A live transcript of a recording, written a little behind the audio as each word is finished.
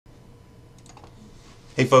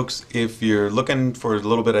Hey folks, if you're looking for a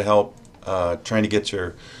little bit of help trying to get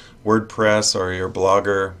your WordPress or your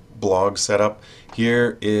Blogger blog set up,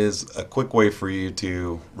 here is a quick way for you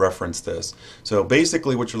to reference this. So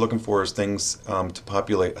basically what you're looking for is things to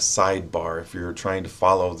populate a sidebar if you're trying to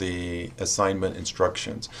follow the assignment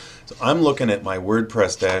instructions. So I'm looking at my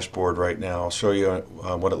WordPress dashboard right now. I'll show you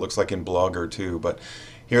what it looks like in Blogger too, but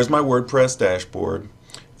here's my WordPress dashboard.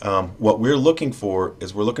 What we're looking for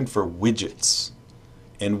is we're looking for widgets.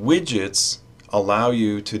 And widgets allow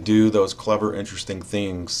you to do those clever, interesting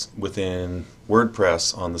things within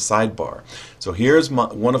WordPress on the sidebar. So here's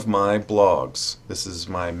one of my blogs. This is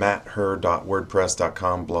my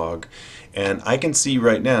matther.wordpress.com blog. And I can see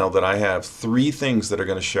right now that I have 3 things that are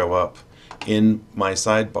going to show up in my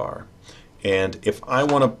sidebar. And if I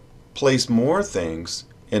want to place more things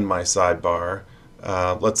in my sidebar,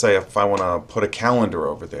 let's say if I want to put a calendar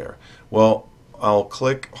over there, well, I'll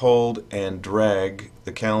click, hold, and drag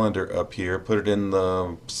the calendar up here, put it in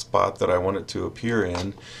the spot that I want it to appear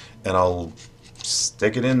in, and I'll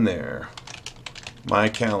stick it in there. My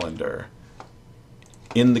calendar.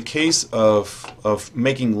 In the case of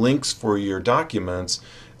making links for your documents,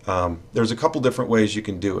 there's a couple different ways you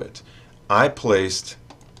can do it. I placed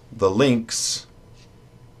the links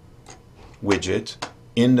widget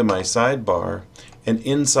into my sidebar, and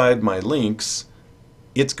inside my links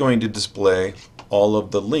it's going to display all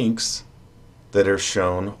of the links that are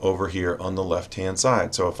shown over here on the left hand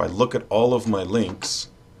side. So if I look at all of my links,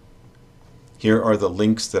 here are the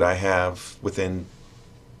links that I have within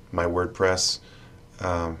my WordPress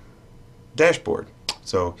dashboard.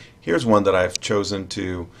 So here's one that I've chosen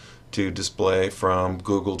to display from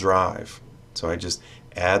Google Drive. So I just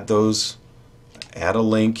add a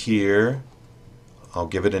link here. I'll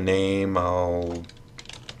give it a name,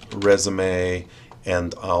 resume,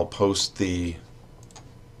 and I'll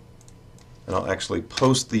actually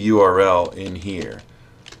post the URL in here.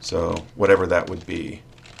 So whatever that would be.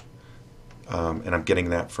 And I'm getting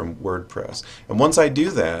that from WordPress. And once I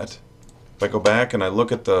do that, if I go back and I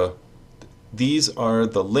look at these are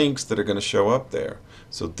the links that are going to show up there.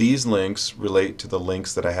 So these links relate to the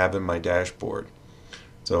links that I have in my dashboard.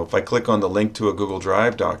 So if I click on the link to a Google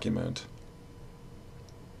Drive document,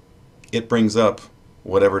 it brings up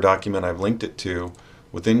whatever document I've linked it to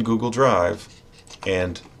within Google Drive,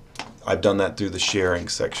 and I've done that through the sharing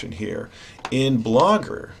section here. In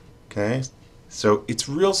Blogger, okay, so it's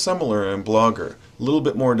real similar in Blogger, a little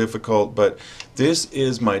bit more difficult, but this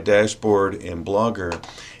is my dashboard in Blogger,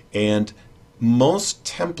 and most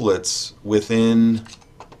templates within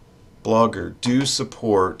Blogger do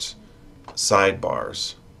support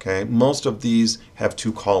sidebars. Okay, most of these have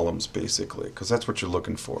 2 columns basically, because that's what you're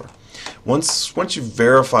looking for. Once you've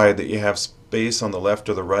verified that you have space on the left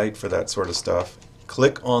or the right for that sort of stuff,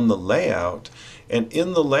 click on the layout, and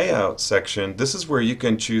in the layout section, this is where you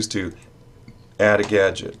can choose to add a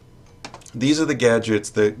gadget. These are the gadgets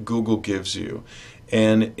that Google gives you,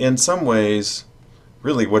 and in some ways,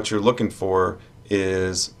 really what you're looking for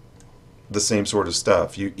is the same sort of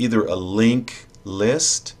stuff. Either a link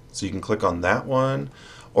list, so you can click on that one,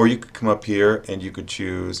 or you could come up here and you could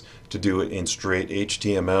choose to do it in straight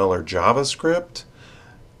HTML or JavaScript.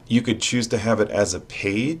 You could choose to have it as a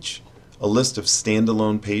page, a list of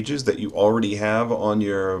standalone pages that you already have on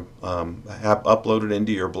your have uploaded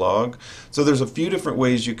into your blog. So there's a few different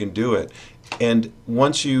ways you can do it, and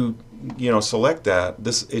once you select that,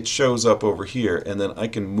 it shows up over here, and then I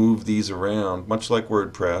can move these around much like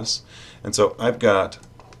WordPress. And so I've got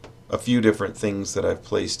a few different things that I've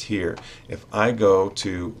placed here. If I go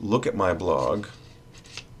to look at my blog,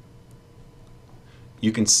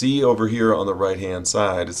 you can see over here on the right hand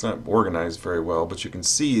side, it's not organized very well, but you can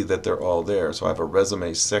see that they're all there. So I have a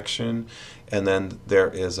resume section, and then there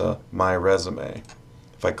is a my resume.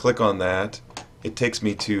 If I click on that, it takes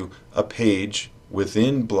me to a page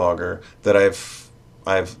within Blogger that I've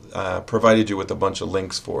provided you with a bunch of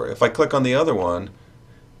links for. If I click on the other one,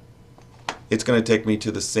 it's going to take me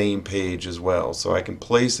to the same page as well, so I can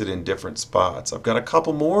place it in different spots. I've got a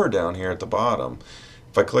couple more down here at the bottom.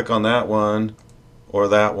 If I click on that one or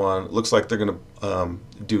that one, it looks like they're going to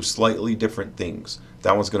do slightly different things.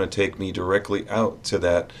 That one's going to take me directly out to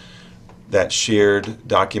that shared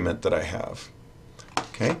document that I have.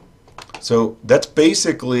 Okay, so that's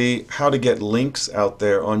basically how to get links out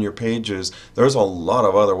there on your pages. There's a lot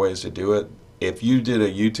of other ways to do it. If you did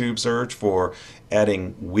a YouTube search for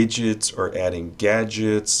adding widgets or adding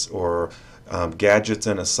gadgets or gadgets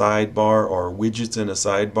in a sidebar or widgets in a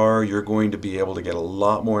sidebar, you're going to be able to get a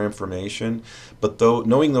lot more information. But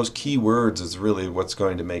knowing those keywords is really what's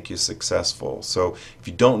going to make you successful. So if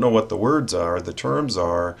you don't know what the words are, the terms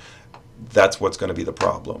are, that's what's going to be the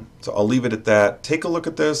problem. So I'll leave it at that. Take a look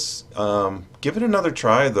at this. Give it another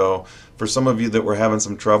try, though, for some of you that were having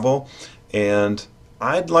some trouble. And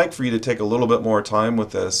I'd like for you to take a little bit more time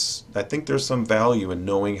with this. I think there's some value in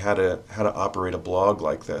knowing how to operate a blog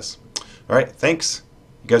like this. All right, thanks.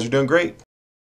 You guys are doing great.